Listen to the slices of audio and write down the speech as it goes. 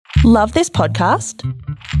Love this podcast?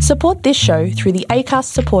 Support this show through the Acast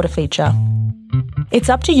supporter feature. It's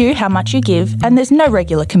up to you how much you give, and there's no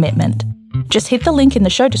regular commitment. Just hit the link in the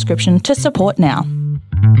show description to support now.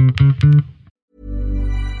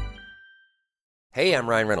 Hey, I'm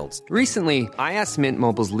Ryan Reynolds. Recently, I asked Mint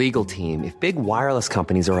Mobile's legal team if big wireless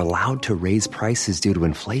companies are allowed to raise prices due to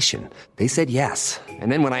inflation. They said yes.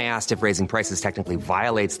 And then when I asked if raising prices technically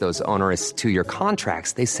violates those onerous two-year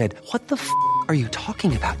contracts, they said, "What the f*** are you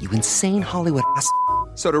talking about, you insane Hollywood ass?"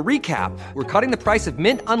 So to recap, we're cutting the price of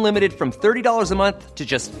Mint Unlimited from $30 a month to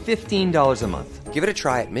just $15 a month. Give it a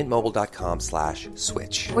try at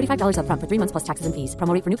mintmobile.com/switch. $45 up front for 3 months plus taxes and fees.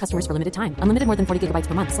 Promo rate for new customers for limited time. Unlimited more than 40 gigabytes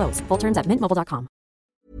per month. Slows full terms at mintmobile.com.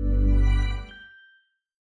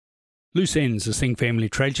 Loose Ends, a Singh family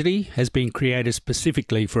tragedy, has been created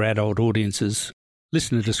specifically for adult audiences.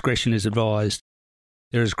 Listener discretion is advised.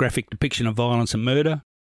 There is graphic depiction of violence and murder,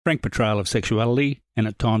 frank portrayal of sexuality, and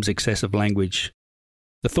at times excessive language.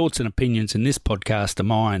 The thoughts and opinions in this podcast are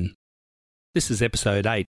mine. This is episode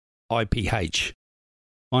 8, IPH.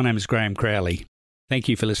 My name is Graham Crowley. Thank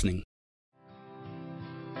you for listening.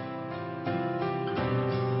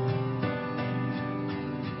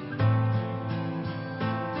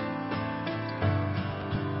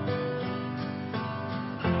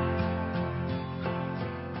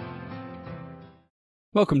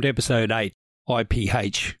 Welcome to episode 8,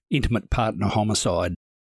 IPH, Intimate Partner Homicide.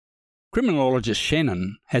 Criminologist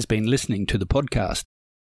Shannon has been listening to the podcast.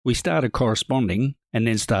 We started corresponding and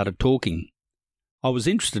then started talking. I was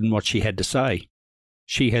interested in what she had to say.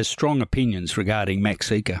 She has strong opinions regarding Max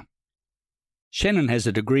Seeker. Shannon has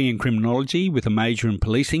a degree in criminology with a major in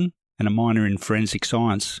policing and a minor in forensic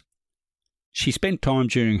science. She spent time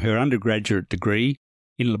during her undergraduate degree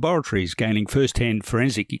in laboratories gaining first-hand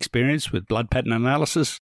forensic experience with blood pattern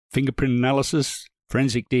analysis, fingerprint analysis,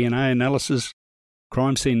 forensic DNA analysis,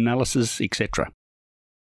 crime scene analysis, etc.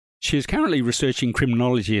 She is currently researching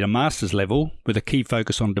criminology at a master's level with a key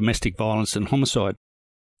focus on domestic violence and homicide.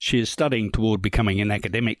 She is studying toward becoming an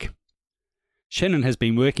academic. Shannon has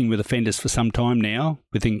been working with offenders for some time now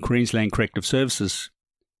within Queensland Corrective Services.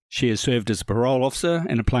 She has served as a parole officer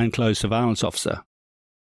and a plainclothes surveillance officer.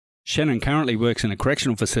 Shannon currently works in a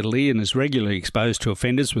correctional facility and is regularly exposed to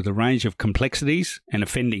offenders with a range of complexities and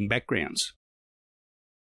offending backgrounds.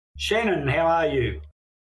 Shannon, how are you?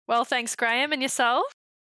 Well, thanks, Graham. And yourself?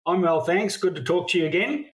 I'm well, thanks. Good to talk to you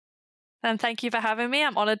again. And thank you for having me.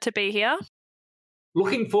 I'm honoured to be here.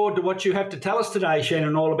 Looking forward to what you have to tell us today,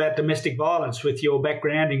 Shannon, all about domestic violence with your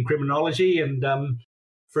background in criminology and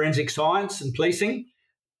forensic science and policing.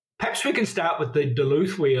 Perhaps we can start with the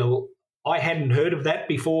Duluth wheel. I hadn't heard of that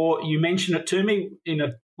before you mentioned it to me in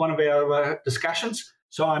one of our discussions.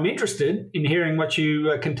 So I'm interested in hearing what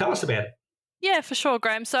you can tell us about it. Yeah, for sure,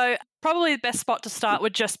 Graham. So probably the best spot to start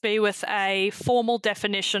would just be with a formal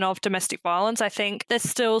definition of domestic violence. I think there's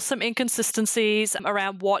still some inconsistencies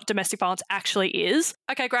around what domestic violence actually is.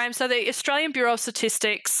 Okay, Graham, so the Australian Bureau of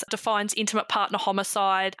Statistics defines intimate partner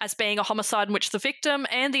homicide as being a homicide in which the victim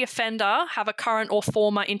and the offender have a current or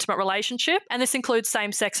former intimate relationship, and this includes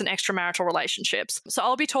same-sex and extramarital relationships. So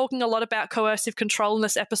I'll be talking a lot about coercive control in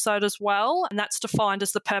this episode as well, and that's defined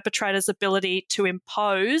as the perpetrator's ability to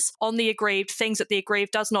impose on the aggrieved things that the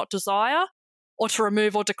aggrieved does not desire, or to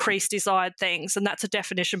remove or decrease desired things. And that's a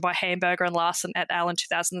definition by Hamburger and Larson et al. In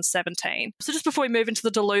 2017. So just before we move into the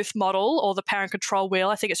Duluth model or the parent control wheel,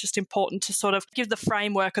 I think it's just important to sort of give the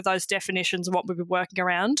framework of those definitions and what we'll be working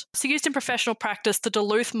around. So used in professional practice, the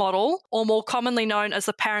Duluth model, or more commonly known as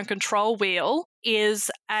the parent control wheel, is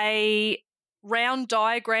a round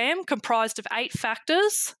diagram comprised of 8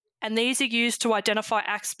 factors, and these are used to identify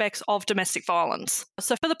aspects of domestic violence.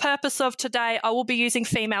 So for the purpose of today, I will be using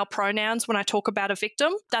female pronouns when I talk about a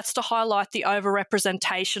victim. That's to highlight the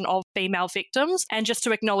overrepresentation of female victims and just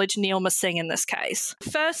to acknowledge Neilma Singh in this case.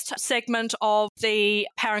 First segment of the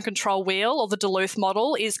parent control wheel or the Duluth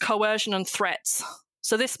model is coercion and threats.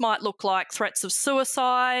 So this might look like threats of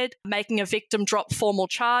suicide, making a victim drop formal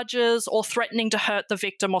charges, or threatening to hurt the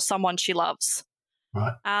victim or someone she loves.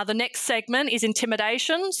 Right. The next segment is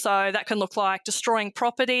intimidation. So that can look like destroying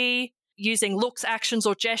property, using looks, actions,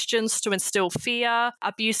 or gestures to instill fear,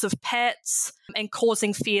 abuse of pets, and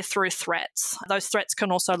causing fear through threats. Those threats can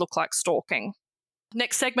also look like stalking.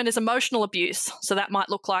 Next segment is emotional abuse. So that might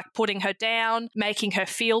look like putting her down, making her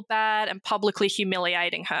feel bad, and publicly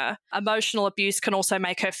humiliating her. Emotional abuse can also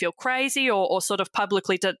make her feel crazy or sort of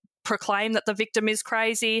publicly proclaim that the victim is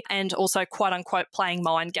crazy, and also quote unquote playing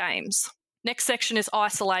mind games. Next section is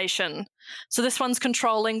isolation. So this one's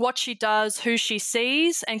controlling what she does, who she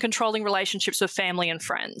sees, and controlling relationships with family and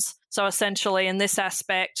friends. So essentially, in this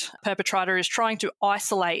aspect, perpetrator is trying to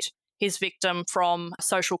isolate his victim from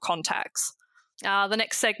social contacts. The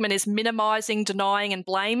next segment is minimizing, denying, and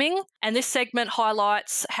blaming. And this segment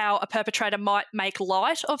highlights how a perpetrator might make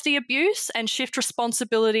light of the abuse and shift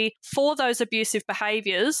responsibility for those abusive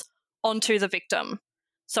behaviors onto the victim.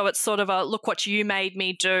 So it's sort of a, look what you made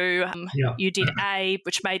me do. You did A,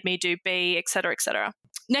 which made me do B, et cetera, et cetera.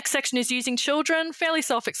 Next section is using children. Fairly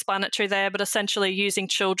self-explanatory there, but essentially using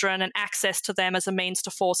children and access to them as a means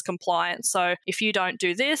to force compliance. So if you don't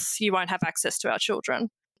do this, you won't have access to our children.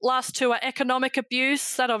 Last two are economic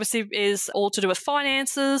abuse. That obviously is all to do with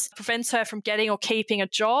finances, prevents her from getting or keeping a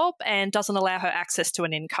job, and doesn't allow her access to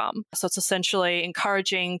an income. So it's essentially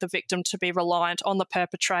encouraging the victim to be reliant on the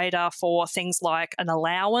perpetrator for things like an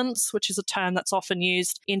allowance, which is a term that's often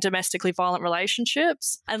used in domestically violent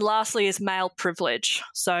relationships. And lastly is male privilege.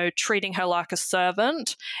 So treating her like a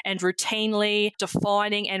servant and routinely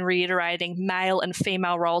defining and reiterating male and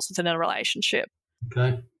female roles within a relationship.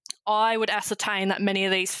 Okay. I would ascertain that many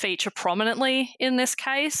of these feature prominently in this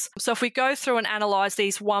case. So if we go through and analyse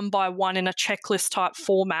these one by one in a checklist type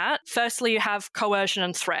format, firstly, you have coercion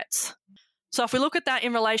and threats. So if we look at that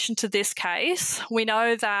in relation to this case, we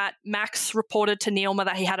know that Max reported to Neelma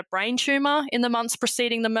that he had a brain tumour in the months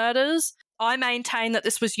preceding the murders. I maintain that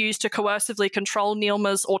this was used to coercively control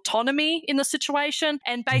Neelma's autonomy in the situation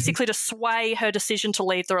and basically to sway her decision to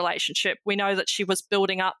leave the relationship. We know that she was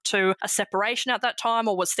building up to a separation at that time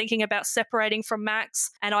or was thinking about separating from Max.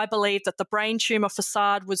 And I believe that the brain tumour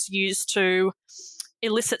facade was used to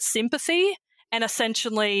elicit sympathy and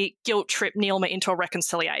essentially guilt trip Neelma into a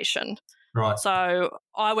reconciliation. Right. So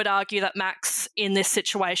I would argue that Max in this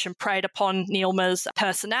situation preyed upon Neelma's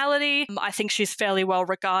personality. I think she's fairly well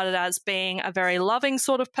regarded as being a very loving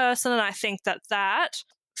sort of person. And I think that that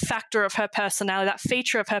factor of her personality, that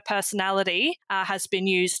feature of her personality has been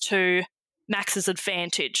used to Max's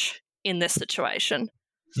advantage in this situation.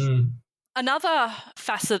 Another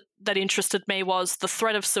facet that interested me was the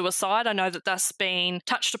threat of suicide. I know that that's been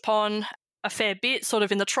touched upon a fair bit sort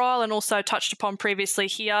of in the trial and also touched upon previously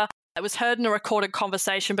here. It was heard in a recorded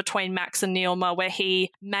conversation between Max and Neelma where he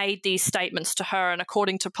made these statements to her, and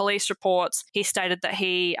according to police reports, he stated that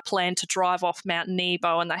he planned to drive off Mount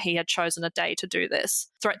Nebo and that he had chosen a day to do this.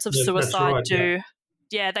 Threats of suicide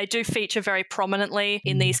they do feature very prominently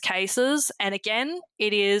in these cases. And again,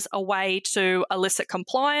 it is a way to elicit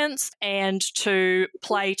compliance and to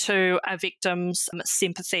play to a victim's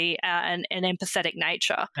sympathy and empathetic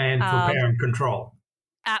nature. And for parent control.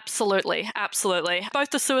 Absolutely, absolutely.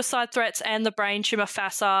 Both the suicide threats and the brain tumour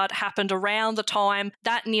facade happened around the time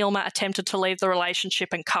that Neelma attempted to leave the relationship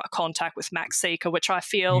and cut contact with Max Seeker, which I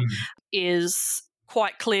feel is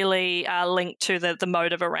quite clearly linked to the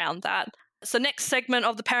motive around that. So next segment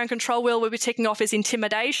of the parent control wheel we'll be ticking off is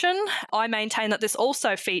intimidation. I maintain that this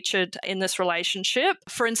also featured in this relationship.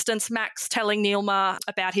 For instance, Max telling Neelma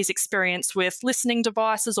about his experience with listening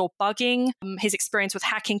devices or bugging, his experience with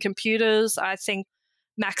hacking computers. I think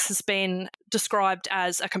Max has been described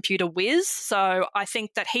as a computer whiz. So I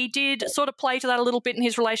think that he did sort of play to that a little bit in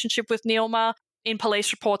his relationship with Neelma. In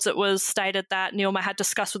police reports, it was stated that Neelma had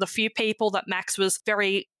discussed with a few people that Max was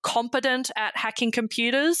very competent at hacking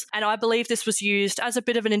computers. And I believe this was used as a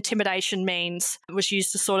bit of an intimidation means. It was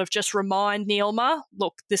used to sort of just remind Neelma,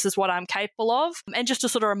 look, this is what I'm capable of. And just to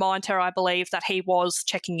sort of remind her, I believe, that he was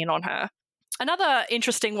checking in on her. Another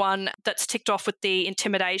interesting one that's ticked off with the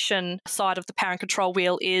intimidation side of the parent control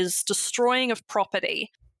wheel is destroying of property.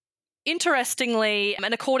 Interestingly,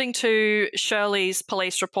 and according to Shirley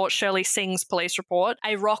Singh's police report,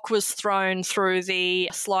 a rock was thrown through the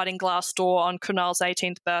sliding glass door on Kunal's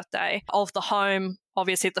 18th birthday of the home,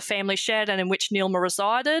 obviously at the family shed and in which Neelma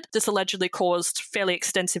resided. This allegedly caused fairly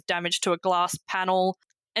extensive damage to a glass panel.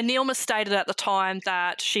 And Neelma stated at the time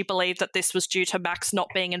that she believed that this was due to Max not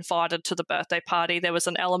being invited to the birthday party. There was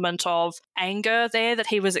an element of anger there that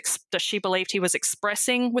that she believed he was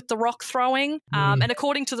expressing with the rock throwing. And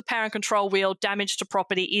according to the parent control wheel, damage to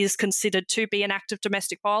property is considered to be an act of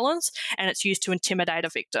domestic violence, and it's used to intimidate a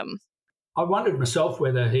victim. I wondered myself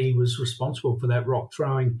whether he was responsible for that rock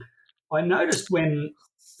throwing. I noticed when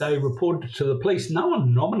they reported to the police, no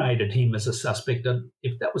one nominated him as a suspect. And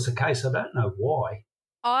if that was the case, I don't know why.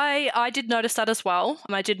 I did notice that as well.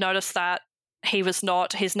 I did notice that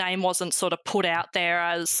his name wasn't sort of put out there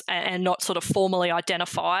as and not sort of formally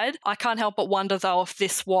identified. I can't help but wonder, though, if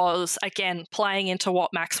this was, again, playing into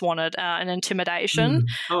what Max wanted, an intimidation.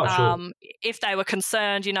 Sure. If they were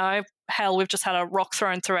concerned, hell, we've just had a rock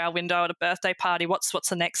thrown through our window at a birthday party. What's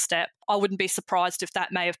the next step? I wouldn't be surprised if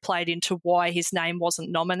that may have played into why his name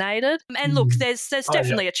wasn't nominated. And look, there's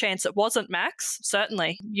definitely a chance it wasn't Max.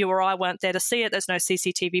 Certainly. You or I weren't there to see it. There's no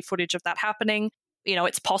CCTV footage of that happening. You know,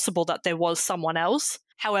 it's possible that there was someone else.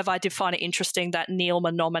 However, I did find it interesting that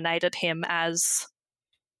Neelma nominated him as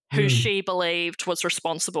who she believed was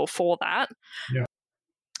responsible for that. Yeah.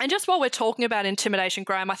 And just while we're talking about intimidation,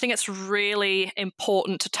 Graham, I think it's really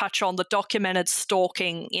important to touch on the documented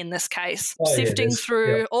stalking in this case. Sifting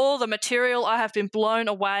through all the material, I have been blown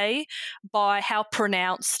away by how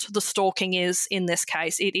pronounced the stalking is in this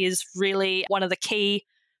case. It is really one of the key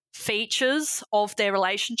features of their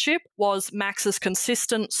relationship was Max's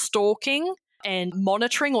consistent stalking and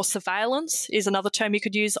monitoring, or surveillance is another term you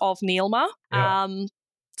could use, of Neelma. Yeah.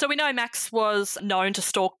 So we know Max was known to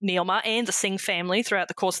stalk Neelma and the Singh family throughout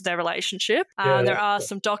the course of their relationship. There are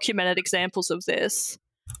some documented examples of this.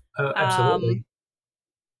 Absolutely.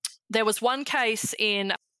 There was one case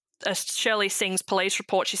in Shirley Singh's police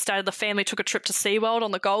report. She stated the family took a trip to SeaWorld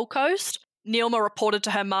on the Gold Coast. Neelma reported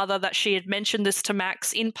to her mother that she had mentioned this to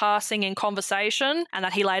Max in passing in conversation, and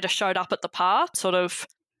that he later showed up at the park, sort of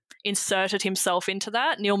inserted himself into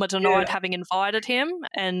that. Neelma denied having invited him,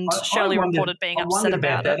 and Shirley reported being upset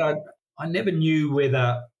about it. I never knew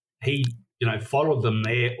whether he, followed them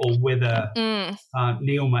there, or whether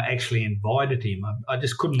Neelma actually invited him. I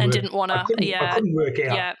just couldn't. And work, didn't want to. I couldn't work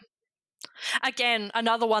out. Yeah. Again,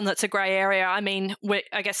 another one that's a grey area. I mean,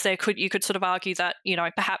 I guess you could sort of argue that,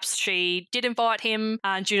 perhaps she did invite him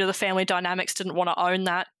and due to the family dynamics didn't want to own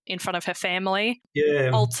that in front of her family.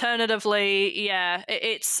 Yeah. Alternatively,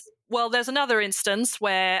 there's another instance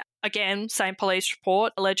where, again, same police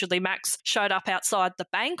report, allegedly Max showed up outside the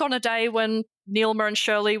bank on a day when Neelma and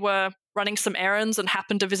Shirley were running some errands and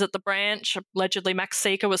happened to visit the branch. Allegedly, Max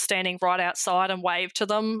Seeker was standing right outside and waved to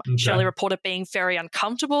them. Okay. Shirley reported being very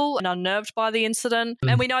uncomfortable and unnerved by the incident.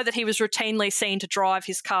 And we know that he was routinely seen to drive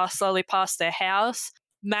his car slowly past their house.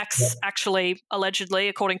 Max actually, allegedly,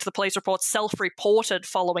 according to the police report, self-reported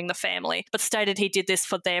following the family, but stated he did this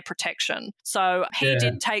for their protection. So he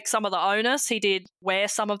did take some of the onus. He did wear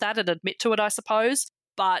some of that and admit to it, I suppose,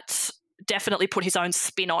 but definitely put his own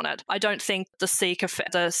spin on it. I don't think the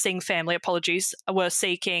Singh family, were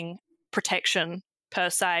seeking protection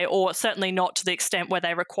per se, or certainly not to the extent where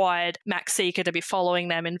they required Max Seeker to be following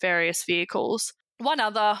them in various vehicles. One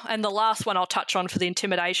other, and the last one I'll touch on for the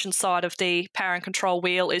intimidation side of the power and control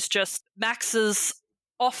wheel, is just Max's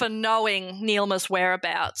often knowing Neelma's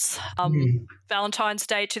whereabouts. Valentine's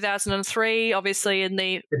Day 2003, obviously in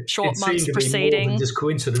the short months preceding. More than just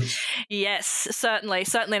coincidence. Yes, certainly.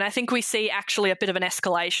 And I think we see actually a bit of an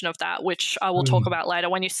escalation of that, which I will talk about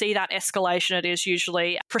later. When you see that escalation, it is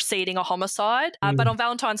usually preceding a homicide. But on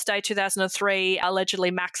Valentine's Day 2003,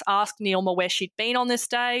 allegedly Max asked Neelma where she'd been on this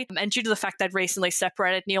day. And due to the fact they'd recently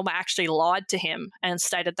separated, Neelma actually lied to him and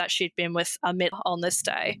stated that she'd been with Amit on this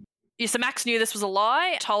day. So Max knew this was a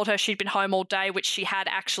lie, told her she'd been home all day, which she had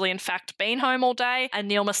actually in fact been home all day, and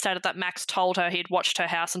Neelma stated that Max told her he'd watched her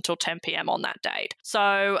house until 10 p.m. on that date.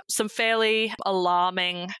 So some fairly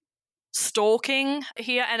alarming stalking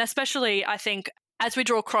here, and especially I think as we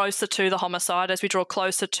draw closer to the homicide, as we draw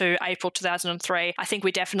closer to April 2003, I think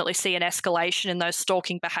we definitely see an escalation in those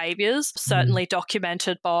stalking behaviours, certainly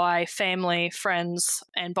documented by family, friends,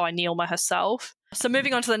 and by Neelma herself. So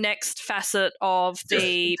moving on to the next facet of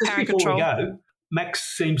the parent control. Before we go,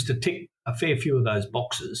 Max seems to tick a fair few of those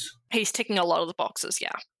boxes. He's ticking a lot of the boxes,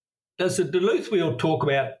 yeah. Does the Duluth Wheel talks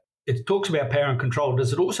about parent control,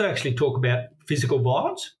 does it also actually talk about physical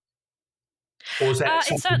violence? Or is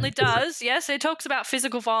that it certainly does, yes. It talks about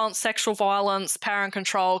physical violence, sexual violence, parent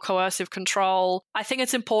control, coercive control. I think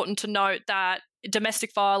it's important to note that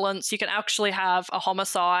domestic violence, you can actually have a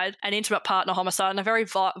homicide, an intimate partner homicide, and a very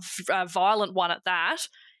violent one at that,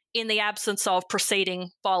 in the absence of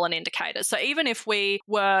preceding violent indicators. So even if we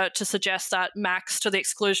were to suggest that Max, to the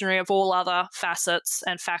exclusionary of all other facets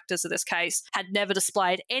and factors of this case, had never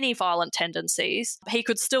displayed any violent tendencies, he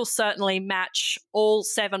could still certainly match all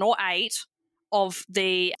 7 or 8 of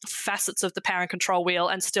the facets of the parent control wheel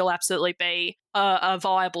and still absolutely be a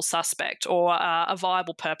viable suspect or a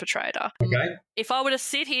viable perpetrator. Okay. If I were to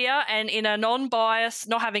sit here and in a non-bias,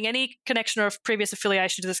 not having any connection or previous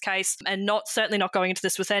affiliation to this case, and certainly not going into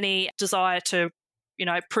this with any desire to,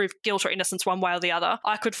 prove guilt or innocence one way or the other,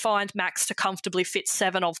 I could find Max to comfortably fit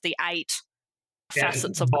 7 of the 8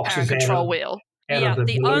 facets of the parent control wheel.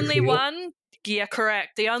 The only one,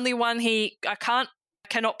 correct. The only one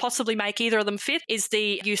cannot possibly make either of them fit is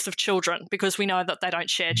the use of children, because we know that they don't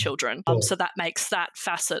share children. So that makes that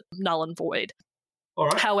facet null and void. All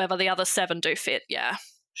right. However, the other 7 do fit, yeah.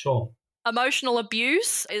 Sure. Emotional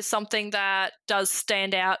abuse is something that does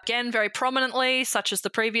stand out again very prominently, such as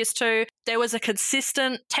the previous two. There was a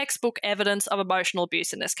consistent textbook evidence of emotional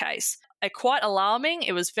abuse in this case. Quite alarming.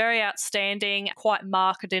 It was very outstanding, quite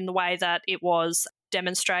marked in the way that it was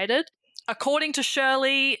demonstrated. According to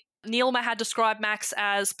Shirley, Neilma had described Max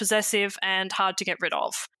as possessive and hard to get rid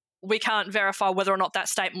of. We can't verify whether or not that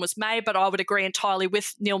statement was made, but I would agree entirely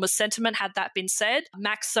with Neilma's sentiment had that been said.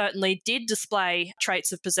 Max certainly did display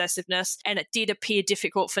traits of possessiveness, and it did appear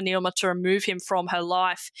difficult for Neilma to remove him from her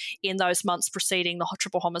life in those months preceding the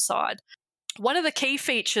triple homicide. One of the key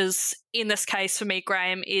features in this case for me,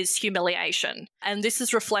 Graham, is humiliation. And this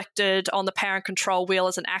is reflected on the parent control wheel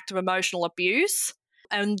as an act of emotional abuse.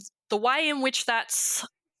 And the way in which that's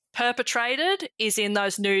perpetrated is in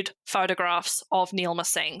those nude photographs of Neilma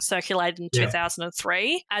Singh circulated in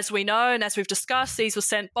 2003. As we know and as we've discussed, these were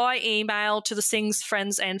sent by email to the Singhs'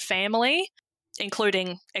 friends and family,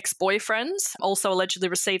 including ex-boyfriends, also allegedly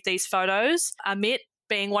received these photos. Amit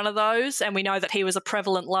being one of those, and we know that he was a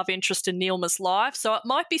prevalent love interest in Neilma's life. So it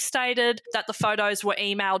might be stated that the photos were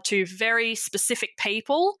emailed to very specific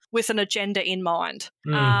people with an agenda in mind.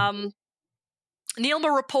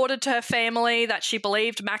 Neilma reported to her family that she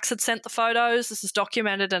believed Max had sent the photos. This is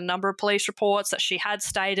documented in a number of police reports that she had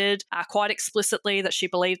stated quite explicitly that she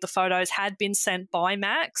believed the photos had been sent by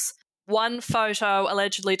Max. One photo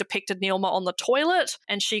allegedly depicted Neilma on the toilet,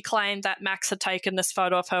 and she claimed that Max had taken this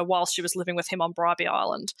photo of her while she was living with him on Bribie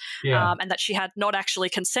Island, and that she had not actually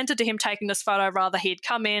consented to him taking this photo, rather he had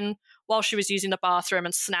come in while she was using the bathroom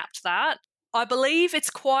and snapped that. I believe it's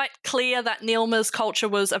quite clear that Neilma's culture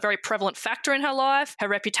was a very prevalent factor in her life. Her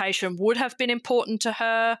reputation would have been important to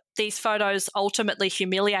her. These photos ultimately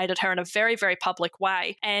humiliated her in a very, very public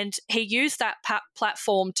way, and he used that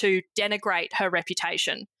platform to denigrate her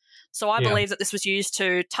reputation. So I believe that this was used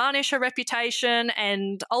to tarnish her reputation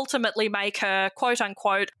and ultimately make her, quote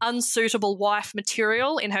unquote, unsuitable wife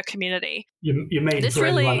material in her community. You mean this for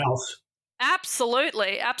really, anyone else?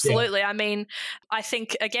 Absolutely. Yeah. I mean, I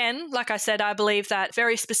think, again, like I said, I believe that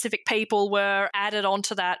very specific people were added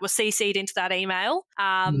onto that, were CC'd into that email.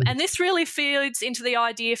 And this really feeds into the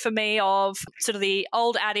idea for me of sort of the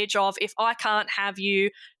old adage of, if I can't have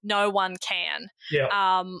you, no one can.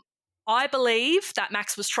 I believe that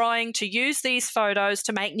Max was trying to use these photos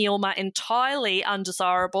to make Neilma entirely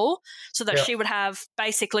undesirable so that she would have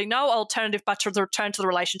basically no alternative but to return to the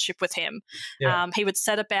relationship with him. He would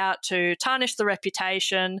set about to tarnish the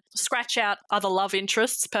reputation, scratch out other love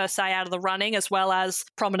interests per se out of the running, as well as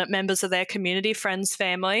prominent members of their community, friends,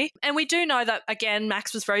 family. And we do know that, again,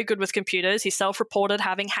 Max was very good with computers. He self-reported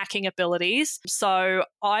having hacking abilities. So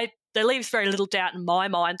there leaves very little doubt in my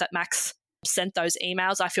mind that Max sent those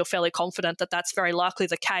emails. I feel fairly confident that that's very likely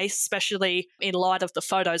the case, especially in light of the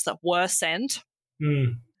photos that were sent.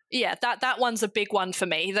 Yeah, that one's a big one for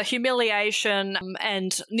me. The humiliation,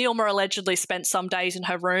 and Neilma allegedly spent some days in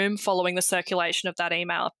her room following the circulation of that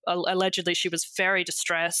email. Allegedly, she was very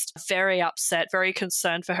distressed, very upset, very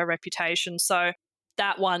concerned for her reputation. So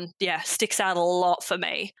that one, sticks out a lot for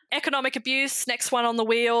me. Economic abuse, next one on the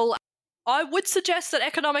wheel. I would suggest that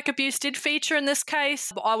economic abuse did feature in this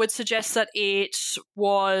case. I would suggest that it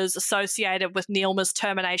was associated with Neilma's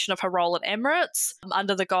termination of her role at Emirates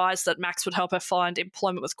under the guise that Max would help her find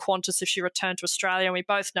employment with Qantas if she returned to Australia. And we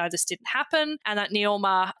both know this didn't happen, and that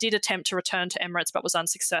Neilma did attempt to return to Emirates but was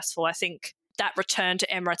unsuccessful. I think that return to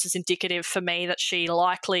Emirates is indicative for me that she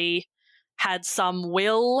likely had some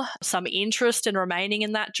will, some interest in remaining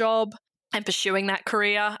in that job and pursuing that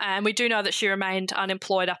career. And we do know that she remained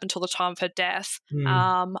unemployed up until the time of her death.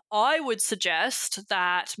 I would suggest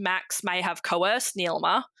that Max may have coerced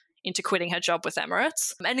Neilma into quitting her job with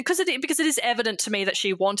Emirates. And because it is evident to me that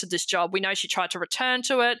she wanted this job, we know she tried to return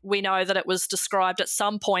to it. We know that it was described at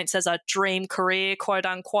some points as a dream career, quote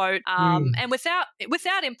unquote. And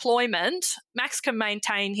without employment, Max can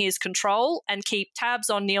maintain his control and keep tabs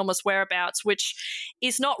on Neilma's whereabouts, which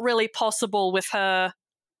is not really possible with her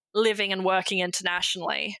living and working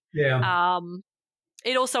internationally.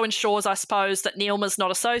 It also ensures, I suppose, that Neilma's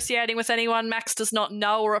not associating with anyone Max does not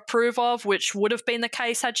know or approve of, which would have been the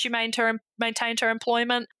case had she maintained her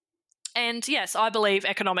employment. And yes, I believe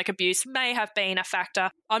economic abuse may have been a factor.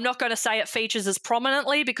 I'm not going to say it features as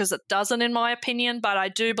prominently because it doesn't, in my opinion, but I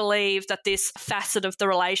do believe that this facet of the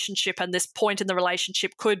relationship and this point in the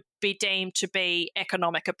relationship could be deemed to be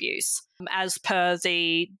economic abuse, as per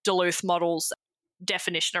the Duluth model's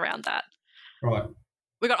definition around that. Right.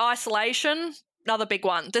 We got isolation, another big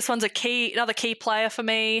one. This one's another key player for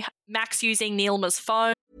me. Max using Neilma's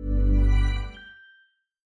phone.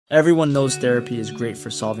 Everyone knows therapy is great for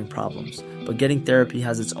solving problems, but getting therapy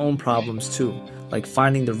has its own problems too, like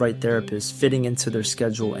finding the right therapist, fitting into their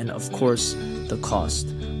schedule, and of course, the cost.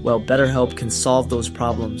 Well, BetterHelp can solve those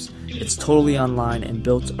problems. It's totally online and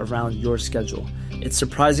built around your schedule. It's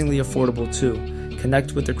surprisingly affordable too.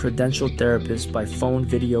 Connect with a credentialed therapist by phone,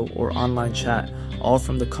 video, or online chat, all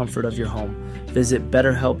from the comfort of your home. Visit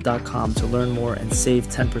BetterHelp.com to learn more and save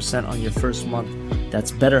 10% on your first month.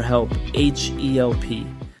 That's BetterHelp, H-E-L-P.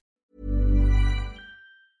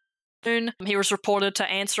 He was reported to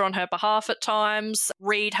answer on her behalf at times,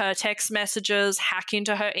 read her text messages, hack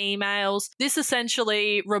into her emails. This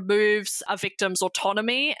essentially removes a victim's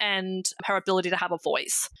autonomy and her ability to have a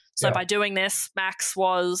voice. So by doing this, Max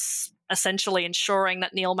was essentially ensuring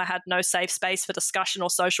that Neelma had no safe space for discussion or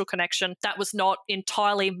social connection that was not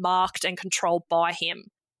entirely marked and controlled by him.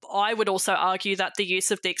 I would also argue that the use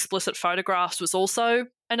of the explicit photographs was also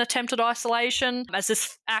an attempt at isolation, as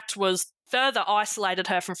this act was further isolated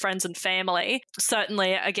her from friends and family.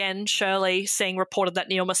 Certainly, again, Shirley seeing reported that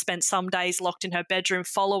Neelma spent some days locked in her bedroom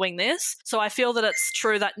following this. So I feel that it's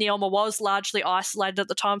true that Neelma was largely isolated at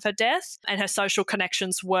the time of her death, and her social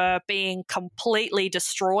connections were being completely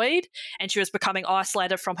destroyed, and she was becoming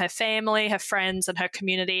isolated from her family, her friends, and her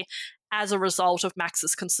community as a result of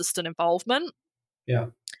Max's consistent involvement. Yeah.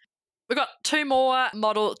 We've got two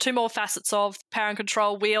more facets of power and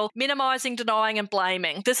control wheel: minimizing, denying, and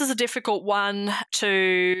blaming. This is a difficult one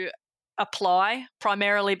to apply,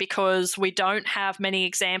 primarily because we don't have many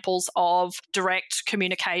examples of direct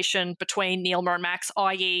communication between Neelma and Max,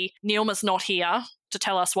 i.e. Neelma's not here to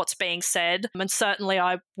tell us what's being said, and certainly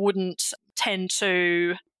I wouldn't tend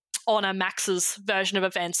to honour Max's version of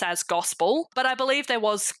events as gospel, but I believe there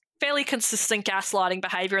was fairly consistent gaslighting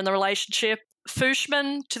behaviour in the relationship.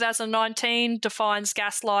 Fushman, 2019, defines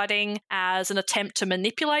gaslighting as an attempt to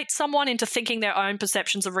manipulate someone into thinking their own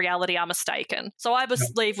perceptions of reality are mistaken. So I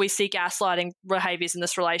believe we see gaslighting behaviours in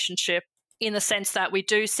this relationship in the sense that we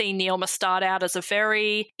do see Neelma start out as a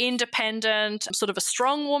very independent, sort of a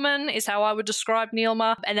strong woman is how I would describe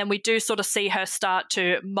Neelma. And then we do sort of see her start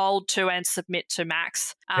to mould to and submit to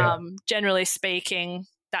Max. Generally speaking,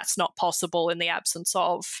 that's not possible in the absence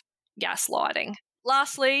of gaslighting.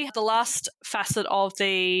 Lastly, the last facet of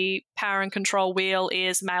the power and control wheel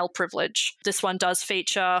is male privilege. This one does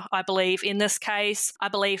feature, I believe, in this case. I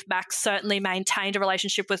believe Max certainly maintained a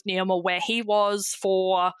relationship with Neelma where he was,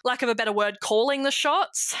 for lack of a better word, calling the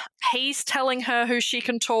shots. He's telling her who she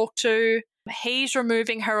can talk to. He's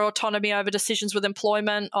removing her autonomy over decisions with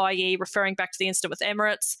employment, i.e. referring back to the incident with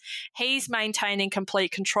Emirates. He's maintaining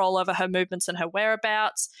complete control over her movements and her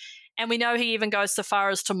whereabouts. And we know he even goes so far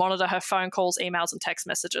as to monitor her phone calls, emails, and text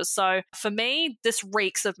messages. So for me, this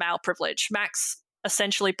reeks of male privilege. Max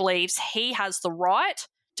essentially believes he has the right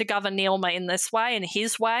to govern Neelma in this way, in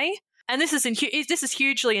his way. And this is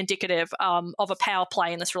hugely indicative of a power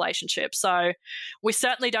play in this relationship. So we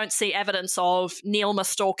certainly don't see evidence of Neelma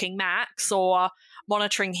stalking Max or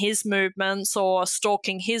monitoring his movements or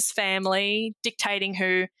stalking his family, dictating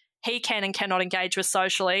who he can and cannot engage with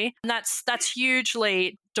socially. And that's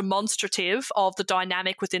hugely demonstrative of the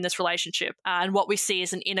dynamic within this relationship. And what we see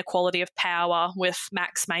is an inequality of power, with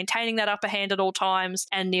Max maintaining that upper hand at all times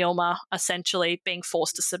and Neelma essentially being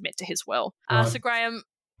forced to submit to his will. So Graham,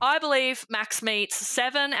 I believe Max meets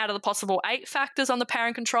 7 out of the possible 8 factors on the power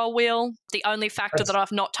and control wheel. The only factor that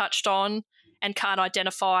I've not touched on and can't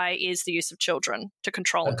identify is the use of children to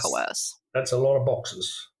control and coerce. That's a lot of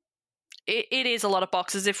boxes. It is a lot of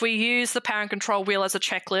boxes. If we use the power and control wheel as a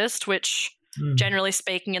checklist, which generally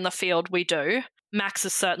speaking in the field we do, Max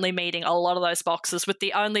is certainly meeting a lot of those boxes, with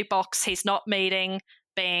the only box he's not meeting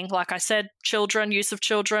being, like I said, children, use of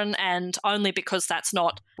children, and only because that's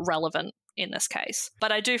not relevant in this case.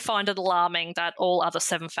 But I do find it alarming that all other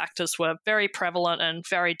 7 factors were very prevalent and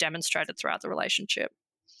very demonstrated throughout the relationship.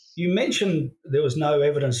 You mentioned there was no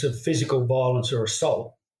evidence of physical violence or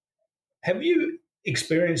assault. Have you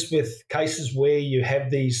experienced with cases where you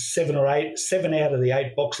have these 7 out of the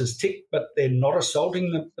 8 boxes ticked, but they're not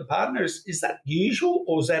assaulting the partner? Is that usual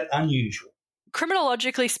or is that unusual?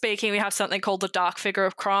 Criminologically speaking, we have something called the dark figure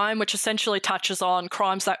of crime, which essentially touches on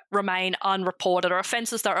crimes that remain unreported or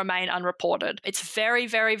offences that remain unreported. It's very,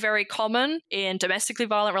 very, very common in domestically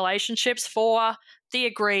violent relationships for the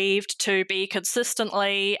aggrieved to be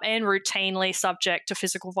consistently and routinely subject to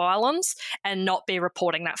physical violence and not be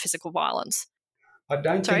reporting that physical violence. I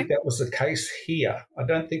don't think that was the case here. I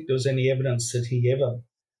don't think there was any evidence that he ever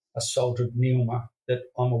assaulted Neelma that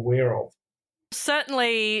I'm aware of.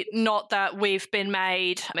 Certainly not that we've been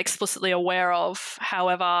made explicitly aware of.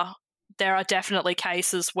 However, there are definitely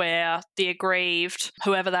cases where the aggrieved,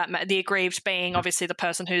 the aggrieved being obviously the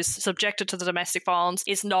person who's subjected to the domestic violence,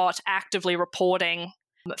 is not actively reporting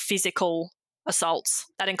physical assaults.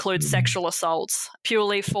 That includes sexual assaults,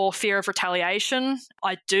 purely for fear of retaliation.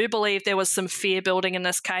 I do believe there was some fear building in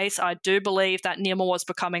this case. I do believe that Nirmal was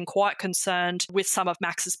becoming quite concerned with some of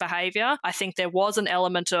Max's behaviour. I think there was an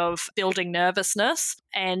element of building nervousness,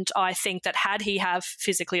 and I think that had he have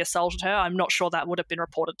physically assaulted her, I'm not sure that would have been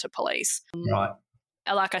reported to police. Right.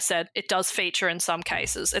 Like I said, it does feature in some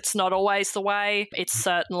cases. It's not always the way. It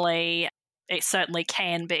certainly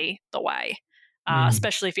can be the way.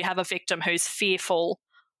 Especially if you have a victim who's fearful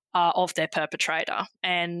of their perpetrator.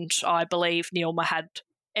 And I believe Nirmal had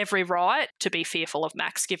every right to be fearful of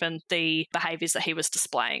Max given the behaviours that he was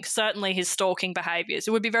displaying. Certainly his stalking behaviours.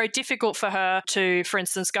 It would be very difficult for her to, for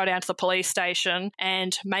instance, go down to the police station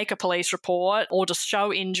and make a police report or just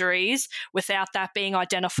show injuries without that being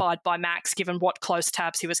identified by Max, given what close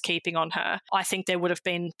tabs he was keeping on her. I think there would have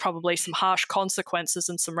been probably some harsh consequences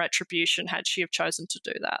and some retribution had she have chosen to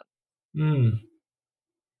do that.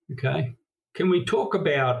 Okay. Can we talk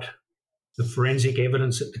about the forensic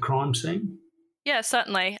evidence at the crime scene? Yeah,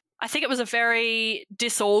 certainly. I think it was a very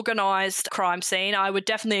disorganised crime scene. I would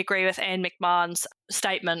definitely agree with Anne McMahon's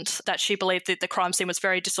statement that she believed that the crime scene was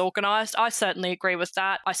very disorganised. I certainly agree with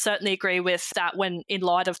that. I certainly agree with that when, in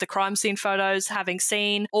light of the crime scene photos, having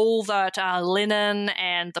seen all that linen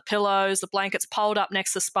and the pillows, the blankets piled up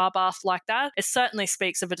next to the spa bath like that, it certainly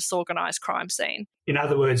speaks of a disorganised crime scene. In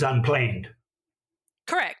other words, unplanned.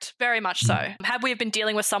 Correct, very much so. Had we been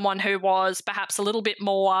dealing with someone who was perhaps a little bit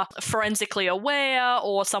more forensically aware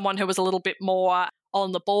or someone who was a little bit more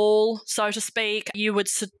on the ball, so to speak, you would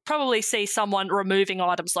probably see someone removing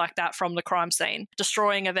items like that from the crime scene.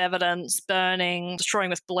 Destroying of evidence, burning, destroying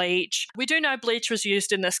with bleach. We do know bleach was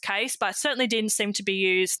used in this case, but it certainly didn't seem to be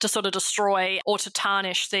used to sort of destroy or to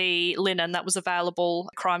tarnish the linen that was available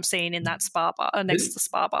at the crime scene in that spa bar, next to the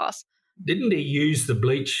spa bath. Didn't he use the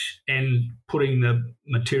bleach and putting the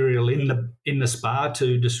material in the spa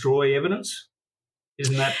to destroy evidence?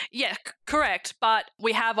 Isn't that? Yeah, correct. But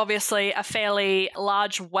we have obviously a fairly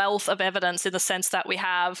large wealth of evidence in the sense that we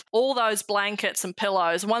have all those blankets and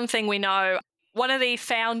pillows. One thing we know, one of the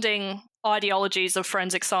founding ideologies of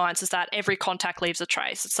forensic science is that every contact leaves a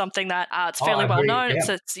trace. It's something that it's fairly well known.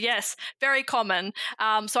 Yeah. It's yes, very common.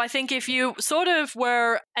 So I think if you sort of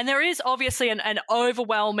were, and there is obviously an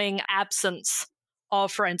overwhelming absence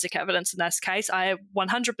of forensic evidence in this case. I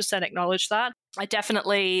 100% acknowledge that. I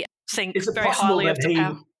definitely think very highly of the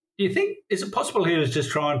power. Do you think, is it possible he was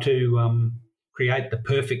just trying to create the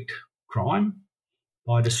perfect crime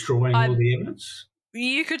by destroying all the evidence?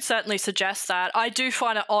 You could certainly suggest that. I do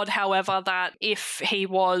find it odd, however, that if he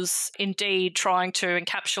was indeed trying to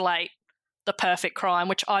encapsulate the perfect crime,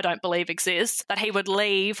 which I don't believe exists, that he would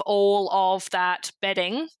leave all of that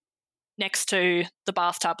bedding next to the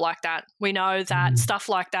bathtub like that. We know that stuff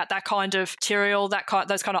like that kind of material,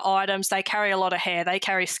 those kind of items, they carry a lot of hair, they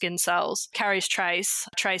carry skin cells, carries trace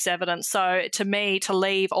evidence. So to me, to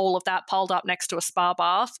leave all of that piled up next to a spa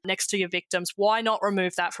bath, next to your victims, why not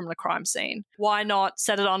remove that from the crime scene? Why not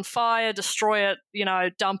set it on fire, destroy it,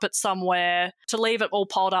 dump it somewhere? To leave it all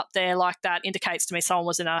piled up there like that indicates to me someone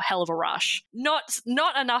was in a hell of a rush. Not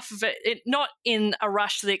enough of it, not in a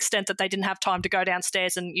rush to the extent that they didn't have time to go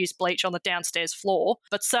downstairs and use bleach on the downstairs floor,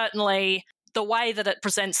 but certainly the way that it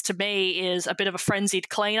presents to me is a bit of a frenzied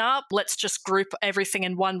cleanup. Let's just group everything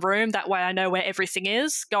in one room. That way I know where everything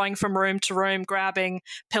is. Going from room to room, grabbing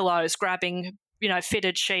pillows, grabbing,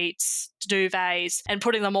 fitted sheets, duvets, and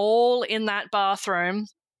putting them all in that bathroom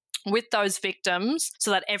with those victims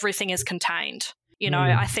so that everything is contained.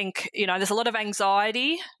 I think, there's a lot of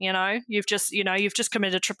anxiety, you've just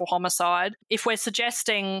committed triple homicide. If we're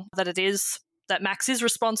suggesting that Max is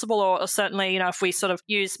responsible, or certainly, if we sort of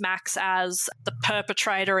use Max as the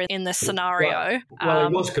perpetrator in this scenario.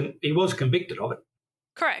 He was convicted of it.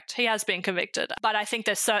 Correct. He has been convicted. But I think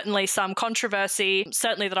there's certainly some controversy,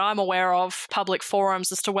 certainly that I'm aware of, public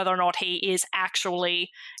forums as to whether or not he is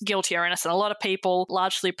actually guilty or innocent. A lot of people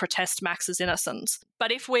largely protest Max's innocence.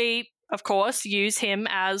 But if we, of course, use him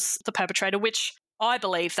as the perpetrator, which I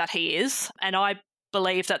believe that he is, and I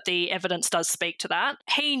believe that the evidence does speak to that.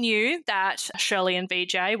 He knew that Shirley and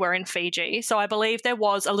VJ were in Fiji, so I believe there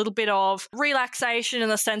was a little bit of relaxation in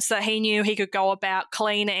the sense that he knew he could go about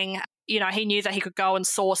cleaning. He knew that he could go and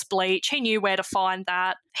source bleach. He knew where to find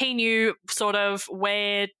that. He knew sort of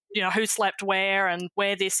where, who slept where and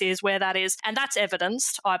where this is, where that is, and that's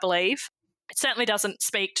evidenced, I believe. It certainly doesn't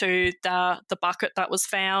speak to the bucket that was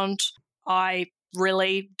found. I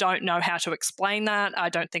really don't know how to explain that. I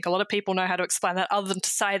don't think a lot of people know how to explain that other than to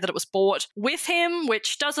say that it was bought with him,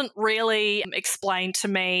 which doesn't really explain to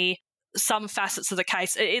me some facets of the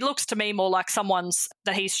case. It looks to me more like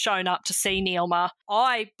that he's shown up to see Neelma.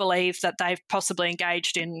 I believe that they've possibly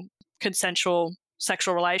engaged in consensual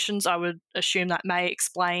sexual relations. I would assume that may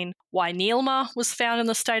explain why Neelma was found in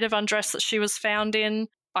the state of undress that she was found in.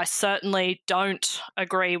 I certainly don't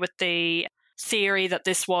agree with the theory that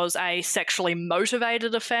this was a sexually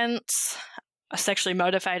motivated offence. A sexually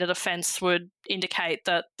motivated offence would indicate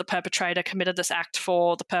that the perpetrator committed this act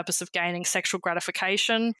for the purpose of gaining sexual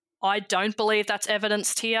gratification. I don't believe that's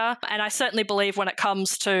evidenced here. And I certainly believe when it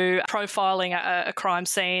comes to profiling a crime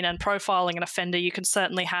scene and profiling an offender, you can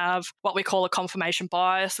certainly have what we call a confirmation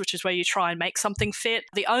bias, which is where you try and make something fit.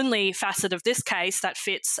 The only facet of this case that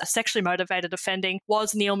fits a sexually motivated offending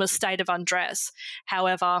was Neelma's state of undress.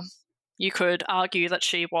 However, you could argue that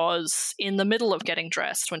she was in the middle of getting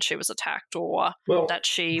dressed when she was attacked, or that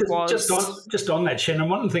she was... Just on that, Shannon,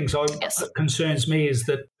 one of the things that concerns me is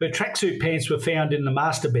that her tracksuit pants were found in the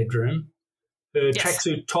master bedroom. Her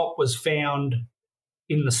tracksuit top was found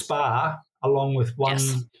in the spa, along with one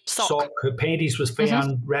sock. Her panties was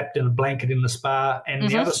found wrapped in a blanket in the spa, and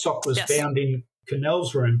the other sock was found in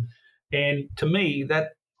Cornell's room. And to me, that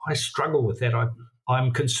I struggle with that.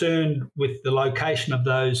 I'm concerned with the location of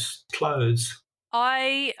those clothes.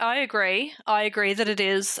 I agree. I agree that it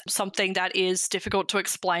is something that is difficult to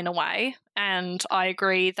explain away. And I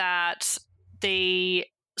agree that the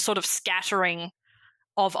sort of scattering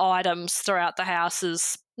of items throughout the house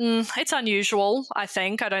is it's unusual, I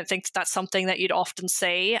think. I don't think that's something that you'd often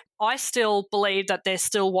see. I still believe that there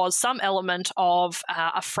still was some element of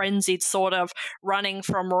a frenzied sort of running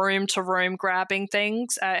from room to room, grabbing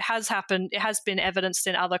things. It has happened. It has been evidenced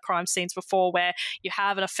in other crime scenes before where you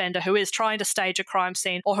have an offender who is trying to stage a crime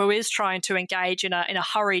scene or who is trying to engage in a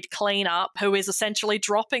hurried cleanup, who is essentially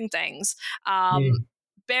dropping things.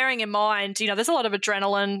 Bearing in mind, there's a lot of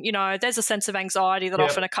adrenaline, there's a sense of anxiety that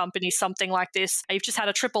often accompanies something like this. You've just had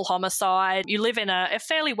a triple homicide. You live in a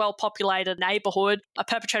fairly well-populated neighbourhood. A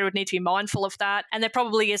perpetrator would need to be mindful of that. And there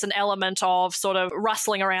probably is an element of sort of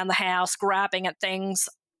rustling around the house, grabbing at things.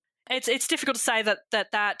 It's difficult to say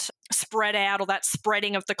that spread out or that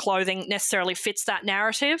spreading of the clothing necessarily fits that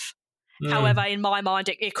narrative. However, in my mind,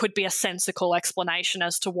 it could be a sensical explanation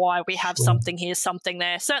as to why we have something here, something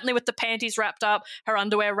there. Certainly with the panties wrapped up, her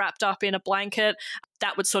underwear wrapped up in a blanket,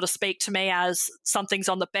 that would sort of speak to me as something's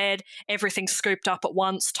on the bed, everything's scooped up at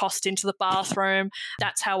once, tossed into the bathroom.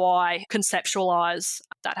 That's how I conceptualise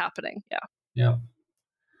that happening, Yeah.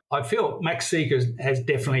 I feel Max Seeker has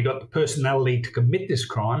definitely got the personality to commit this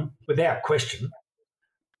crime, without question.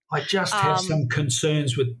 I just have some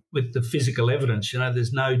concerns with the physical evidence.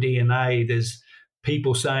 There's no DNA. There's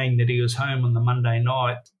people saying that he was home on the Monday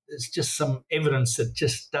night. There's just some evidence that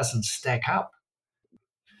just doesn't stack up.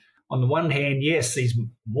 On the one hand, yes, he's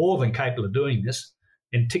more than capable of doing this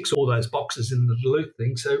and ticks all those boxes in the Duluth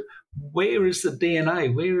thing. So where is the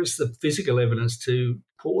DNA? Where is the physical evidence to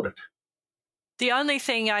support it? The only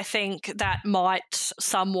thing I think that might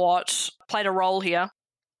somewhat played a role here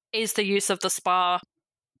is the use of the spa.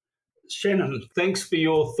 Shannon, thanks for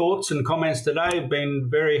your thoughts and comments today. Been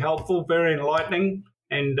very helpful, very enlightening,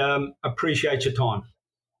 and appreciate your time.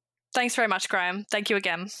 Thanks very much, Graham. Thank you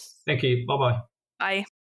again. Thank you. Bye-bye. Bye.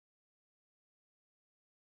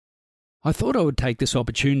 I thought I would take this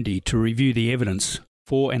opportunity to review the evidence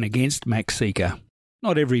for and against Max Seeker.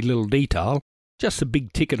 Not every little detail, just the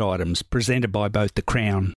big-ticket items presented by both the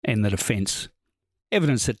Crown and the defence.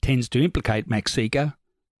 Evidence that tends to implicate Max Seeker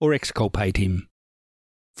or exculpate him.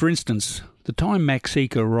 For instance, the time Max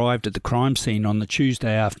Seeker arrived at the crime scene on the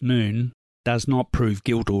Tuesday afternoon does not prove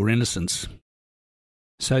guilt or innocence.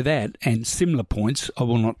 So that and similar points I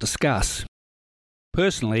will not discuss.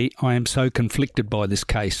 Personally, I am so conflicted by this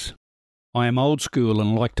case. I am old school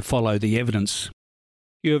and like to follow the evidence.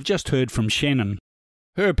 You have just heard from Shannon.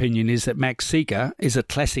 Her opinion is that Max Seeker is a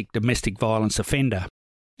classic domestic violence offender,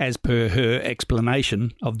 as per her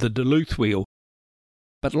explanation of the Duluth wheel.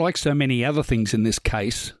 But like so many other things in this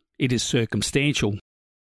case, it is circumstantial.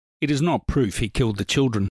 It is not proof he killed the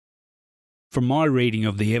children. From my reading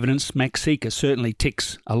of the evidence, Max Seeker certainly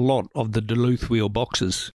ticks a lot of the Duluth wheel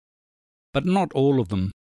boxes. But not all of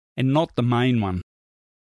them, and not the main one.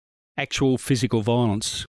 Actual physical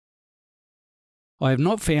violence. I have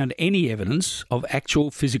not found any evidence of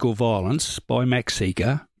actual physical violence by Max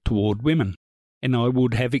Seeker toward women, and I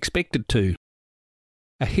would have expected to.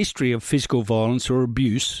 A history of physical violence or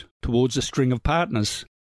abuse towards a string of partners,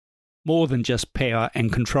 more than just power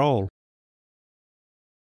and control.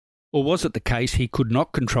 Or was it the case he could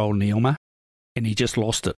not control Neelma, and he just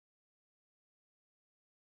lost it.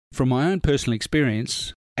 From my own personal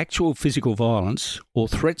experience, actual physical violence or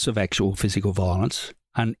threats of actual physical violence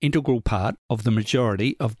are an integral part of the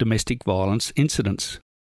majority of domestic violence incidents,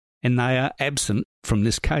 and they are absent from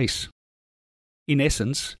this case. In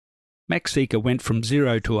essence, Max Seeker went from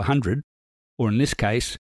 0 to 100, or in this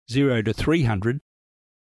case, 0 to 300,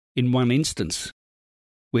 in one instance,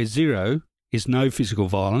 where 0 is no physical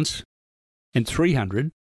violence and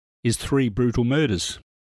 300 is 3 brutal murders.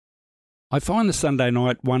 I find the Sunday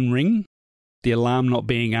night one ring, the alarm not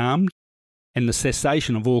being armed, and the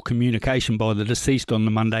cessation of all communication by the deceased on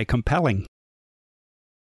the Monday compelling.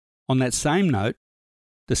 On that same note,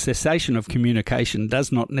 the cessation of communication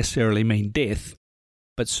does not necessarily mean death,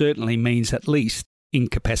 but certainly means at least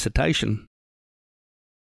incapacitation.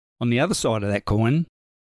 On the other side of that coin,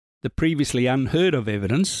 the previously unheard of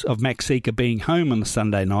evidence of Max Seeker being home on the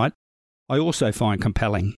Sunday night I also find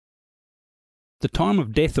compelling. The time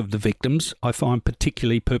of death of the victims I find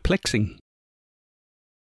particularly perplexing.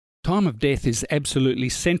 Time of death is absolutely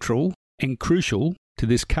central and crucial to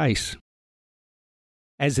this case,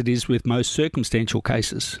 as it is with most circumstantial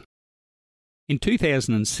cases. In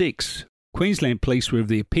 2006, Queensland Police were of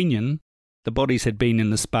the opinion the bodies had been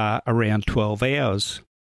in the spa around 12 hours.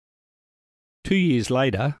 2 years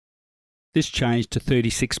later, this changed to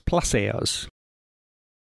 36 plus hours.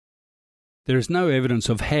 There is no evidence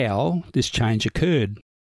of how this change occurred.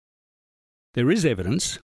 There is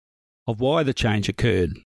evidence of why the change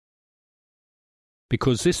occurred,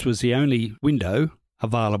 because this was the only window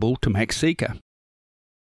available to Max Seeker.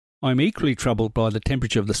 I am equally troubled by the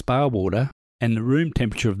temperature of the spa water and the room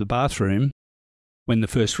temperature of the bathroom when the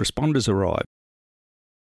first responders arrived.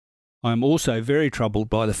 I am also very troubled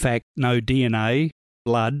by the fact no DNA,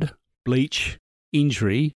 blood, bleach,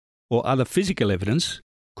 injury, or other physical evidence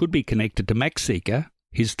could be connected to Max Seeker,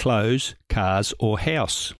 his clothes, cars, or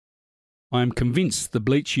house. I am convinced the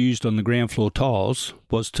bleach used on the ground floor tiles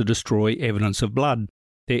was to destroy evidence of blood.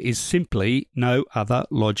 There is simply no other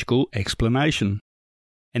logical explanation,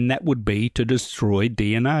 and that would be to destroy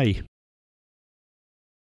DNA.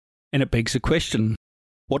 And it begs the question,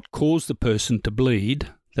 what caused the person to bleed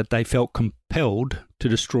that they felt compelled to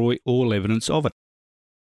destroy all evidence of it?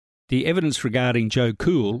 The evidence regarding Joe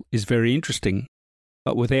Cool is very interesting,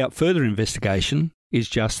 but without further investigation is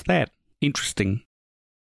just that, interesting.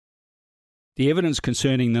 The evidence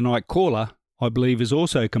concerning the night caller, I believe, is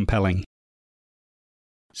also compelling.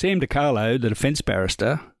 Sam DiCarlo, the defence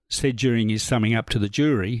barrister, said during his summing up to the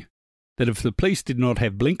jury that if the police did not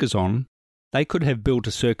have blinkers on, they could have built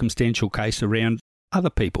a circumstantial case around other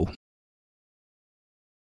people.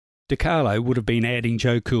 DiCarlo would have been adding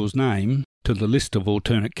Joe Cool's name to the list of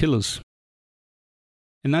alternate killers.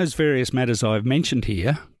 And those various matters I have mentioned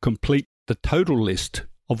here complete the total list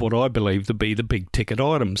of what I believe to be the big-ticket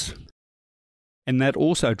items. And that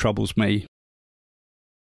also troubles me.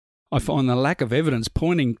 I find the lack of evidence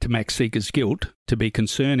pointing to Max Seeker's guilt to be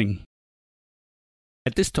concerning.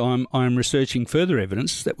 At this time, I am researching further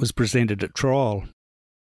evidence that was presented at trial.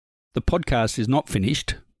 The podcast is not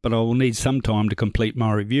finished, but I will need some time to complete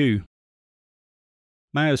my review.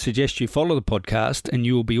 May I suggest you follow the podcast and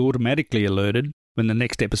you will be automatically alerted when the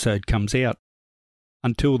next episode comes out.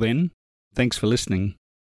 Until then, thanks for listening.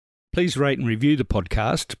 Please rate and review the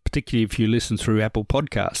podcast, particularly if you listen through Apple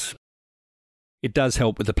Podcasts. It does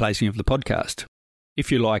help with the placing of the podcast.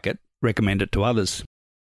 If you like it, recommend it to others.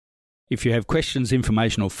 If you have questions,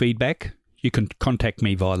 information or feedback, you can contact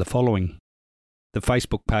me via the following. The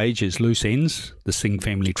Facebook page is Loose Ends, the Singh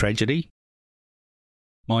Family Tragedy.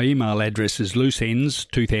 My email address is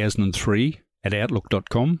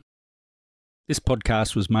looseends2003@outlook.com. This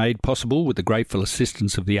podcast was made possible with the grateful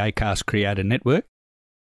assistance of the Acast Creator Network.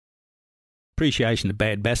 Appreciation to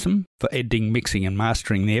Bad Bassam for editing, mixing and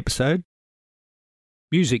mastering the episode.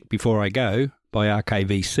 Music Before I Go by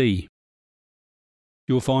RKVC.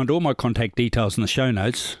 You will find all my contact details in the show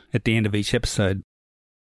notes at the end of each episode.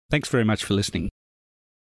 Thanks very much for listening.